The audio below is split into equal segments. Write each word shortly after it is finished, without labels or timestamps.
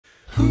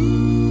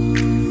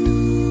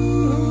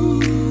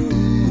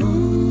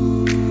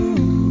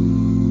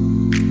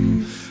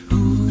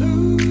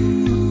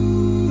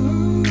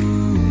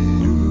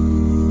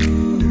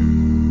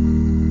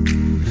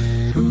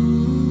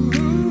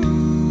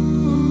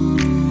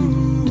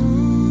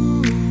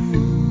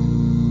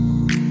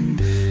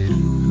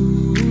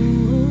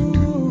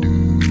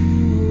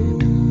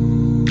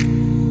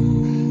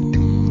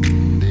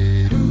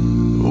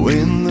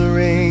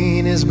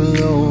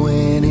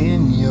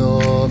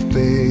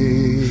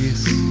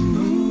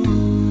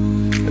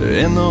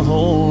when the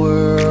whole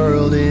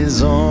world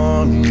is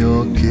on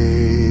your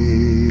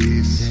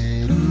case.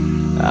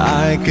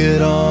 I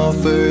could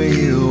offer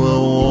you a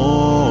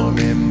warm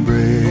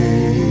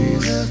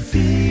embrace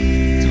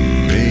to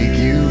make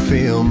you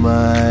feel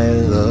my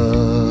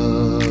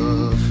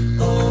love.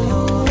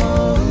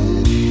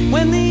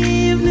 When the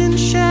evening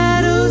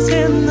shadows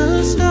and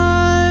the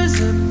stars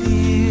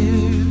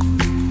appear,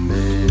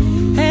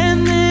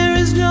 and there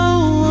is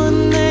no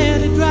one there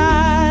to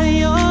dry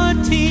your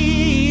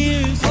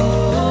tears,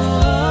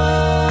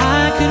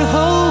 I could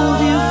hold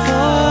you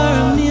for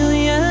a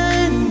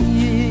million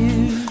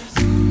years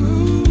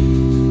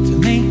to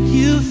make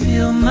you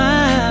feel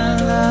my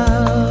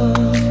love.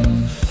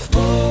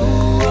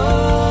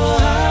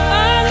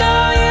 I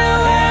know you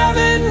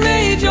haven't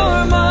made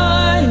your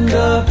mind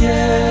up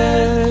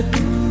yet,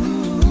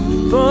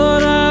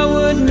 but I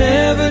would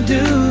never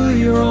do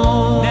you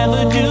wrong.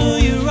 Never do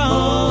you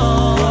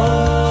wrong.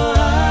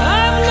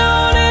 I've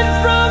known it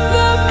from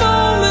the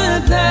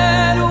moment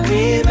that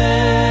we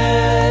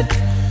met.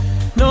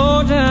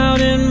 No doubt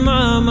in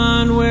my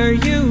mind where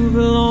you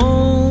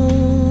belong.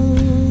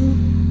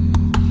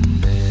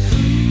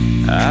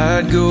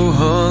 I'd go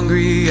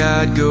hungry,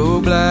 I'd go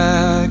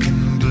black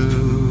and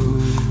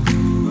blue.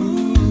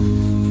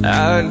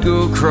 I'd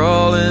go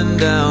crawling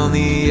down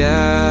the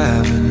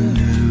avenue.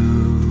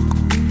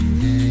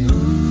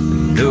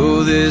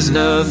 No, there's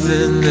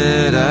nothing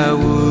that I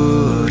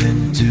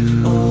wouldn't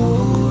do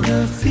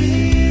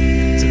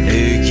to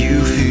make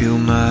you feel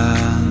my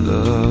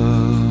love.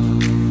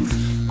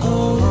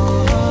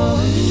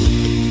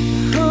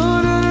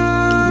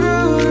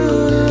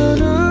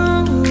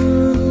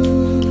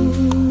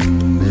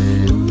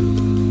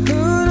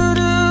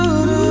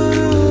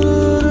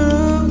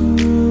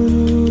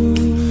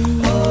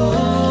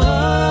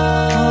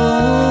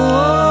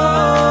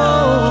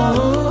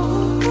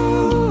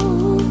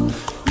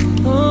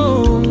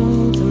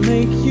 To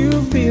make you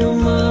feel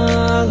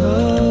my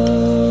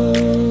love.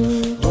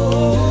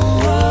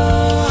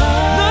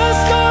 The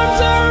storms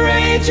are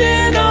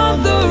raging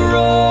on the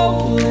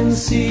rolling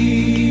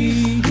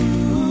sea,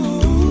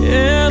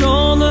 and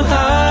on the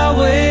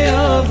highway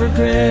of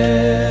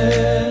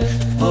regret.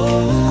 The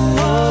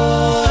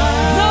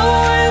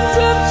winds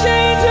of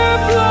change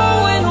are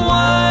blowing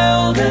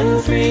wild and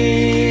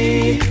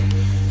free.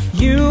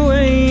 You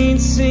ain't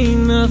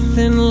seen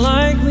nothing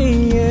like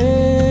me yet.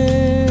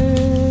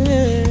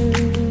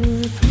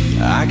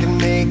 I can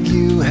make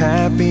you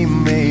happy,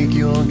 make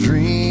your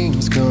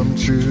dreams come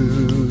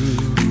true.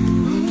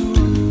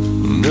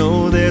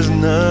 No, there's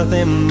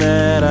nothing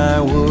that I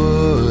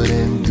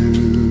wouldn't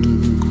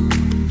do.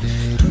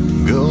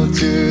 Go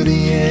to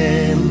the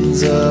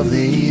ends of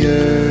the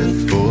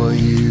earth for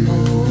you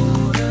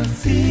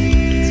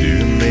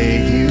to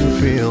make you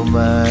feel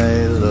my